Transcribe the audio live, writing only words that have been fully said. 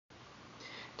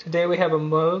Today we have a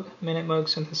Moog Minit-Moog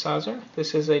synthesizer.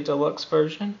 This is a deluxe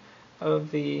version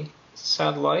of the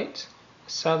Satellite.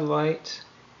 Satellite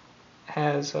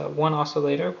has one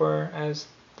oscillator, whereas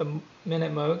the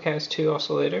Minit-Moog has two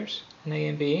oscillators, an A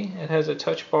and B. It has a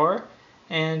touch bar,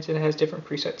 and it has different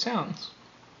preset sounds.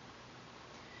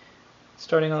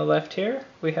 Starting on the left here,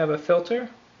 we have a filter,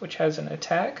 which has an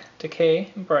attack,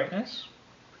 decay, and brightness.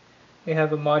 We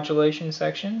have a modulation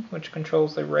section, which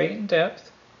controls the rate and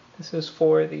depth. This is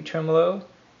for the tremolo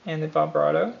and the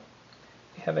vibrato.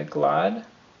 We have a glide,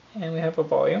 and we have a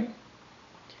volume.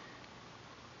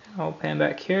 I'll pan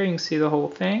back here, you can see the whole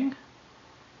thing.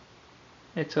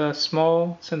 It's a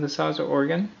small synthesizer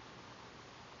organ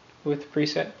with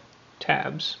preset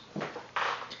tabs.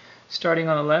 Starting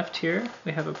on the left here,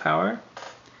 we have a power.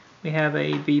 We have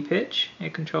a B pitch.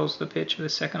 It controls the pitch of the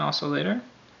second oscillator.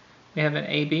 We have an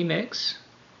A-B mix.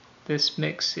 This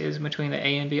mix is between the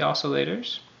A and B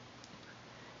oscillators.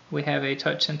 We have a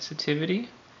touch sensitivity,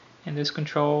 and this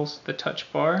controls the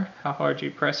touch bar, how hard you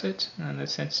press it, and the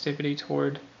sensitivity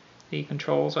toward the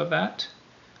controls of that.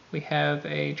 We have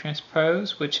a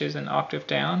transpose, which is an octave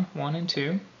down, 1 and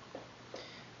 2.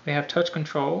 We have touch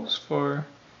controls for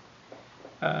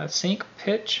sync,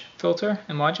 pitch, filter,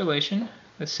 and modulation.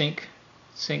 The sync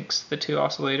syncs the two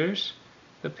oscillators.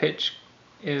 The pitch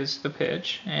is the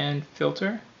pitch and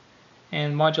filter.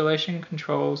 And modulation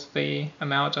controls the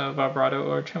amount of vibrato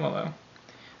or tremolo.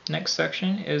 Next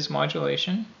section is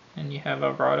modulation, and you have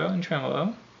vibrato and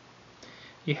tremolo.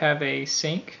 You have a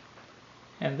sync,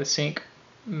 and the sync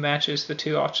matches the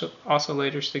two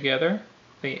oscillators together.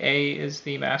 The A is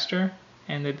the master,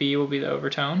 and the B will be the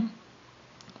overtone.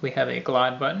 We have a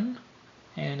glide button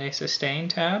and a sustain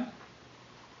tab.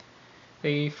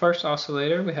 The first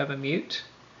oscillator, we have a mute,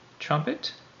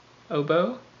 trumpet,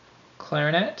 oboe,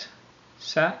 clarinet,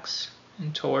 sax,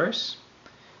 and chorus.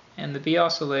 And the B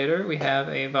oscillator, we have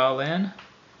a violin,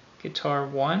 guitar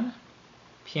 1,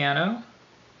 piano,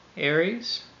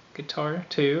 Aries, guitar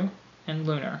 2, and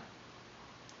lunar.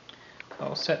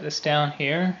 I'll set this down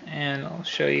here and I'll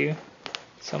show you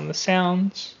some of the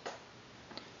sounds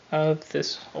of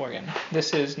this organ.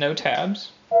 This is no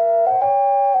tabs.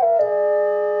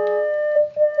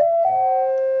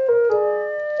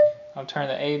 I'll turn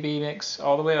the A-B mix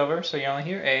all the way over so you only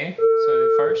hear A. So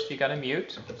first you got a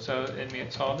mute, so it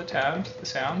mutes all the tabs, the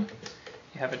sound.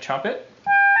 You have a trumpet.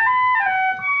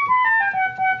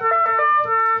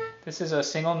 This is a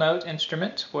single note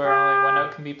instrument where only one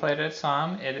note can be played at a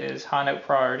time. It is high note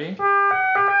priority. So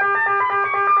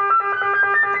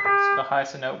the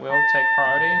highest a note will take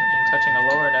priority, and touching a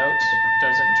lower note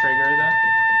doesn't trigger the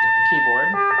keyboard.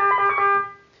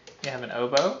 You have an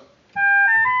oboe.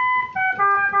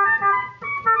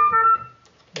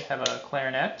 You have a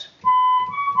clarinet,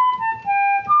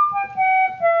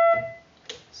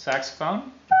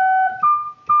 saxophone,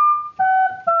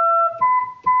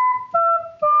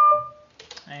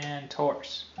 and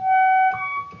torus.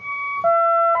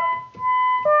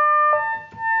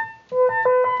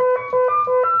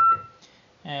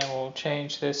 And we'll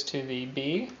change this to the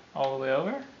B all the way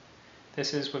over.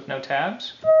 This is with no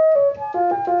tabs.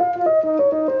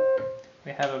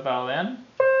 We have a violin,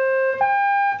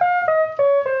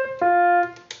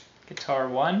 guitar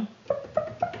 1,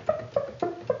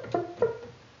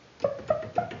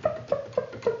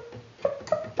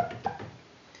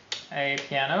 a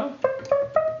piano,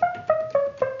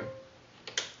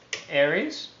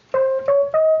 Aries,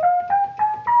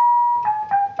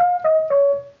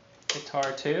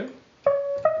 guitar 2,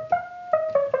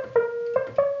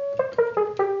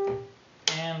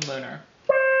 and lunar.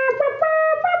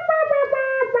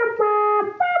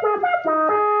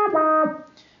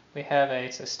 We have a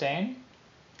sustain,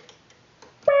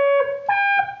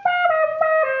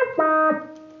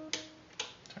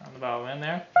 turn on the violin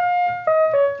there.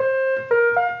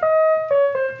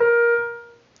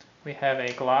 We have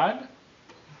a glide,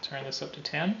 turn this up to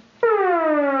 10.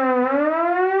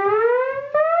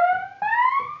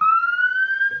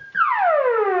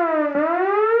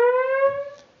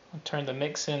 I'll turn the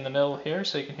mix in the middle here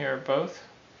so you can hear both,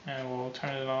 and we'll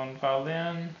turn it on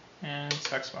violin and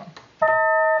saxophone.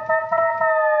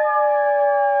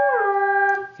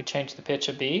 You can change the pitch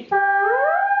of B.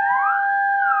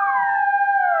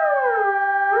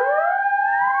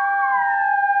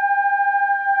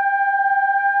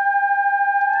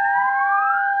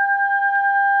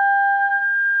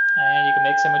 And you can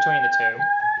mix in between the two.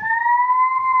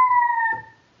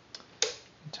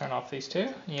 Turn off these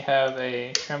two. You have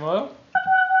a tremolo.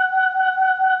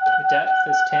 The depth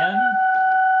is 10.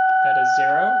 That is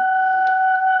 0.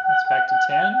 That's back to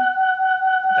 10.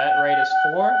 That rate is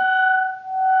 4.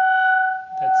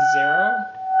 That's 0.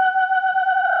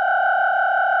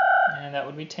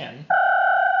 be 10.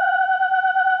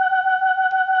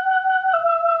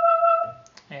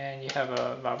 And you have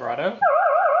a vibrato.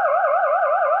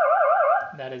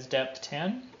 That is depth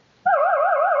 10.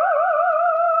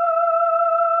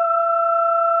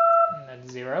 And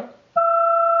that's 0.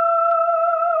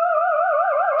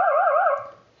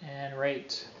 And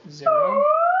rate 0.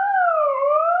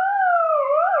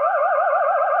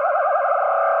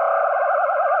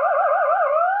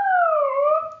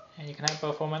 And you can have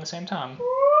both of them at the same time.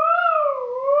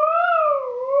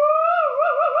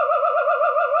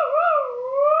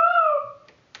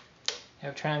 You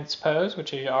have transpose,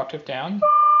 which is your octave down.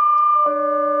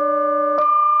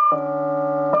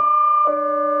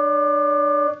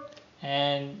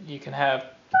 And you can have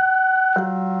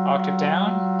octave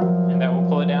down, and that will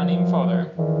pull it down even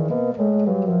farther.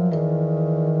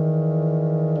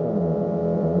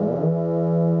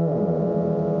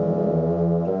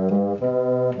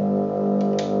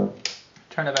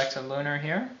 Turn it back to lunar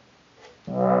here.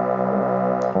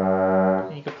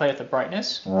 And you can play with the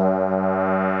brightness.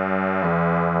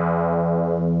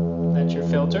 That's your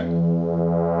filter.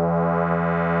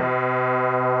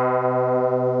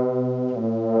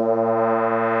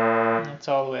 That's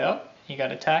all the way up. You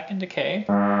got attack and decay.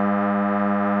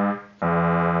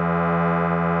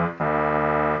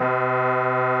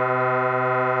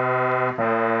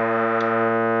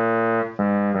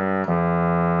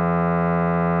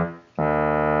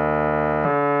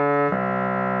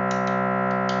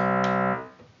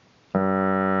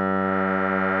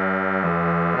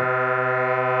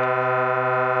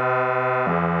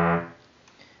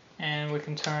 And we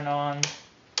can turn on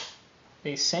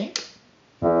the sync.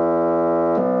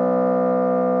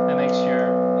 That makes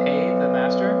your A the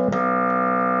master,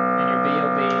 and your B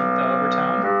will be the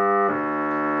overtone.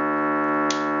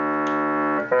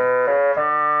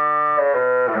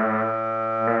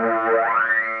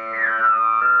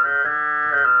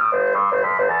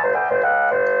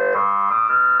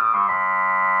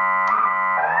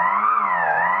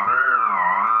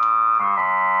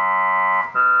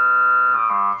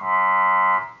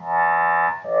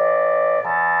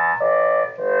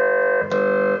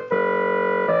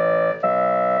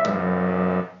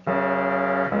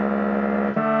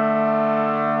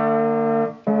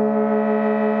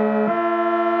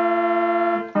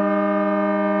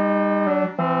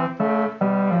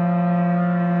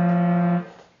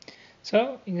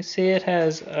 So you can see it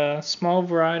has a small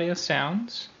variety of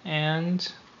sounds, and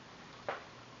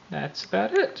that's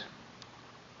about it.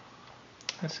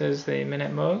 This is the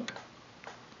Minit-Moog,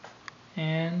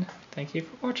 and thank you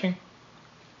for watching.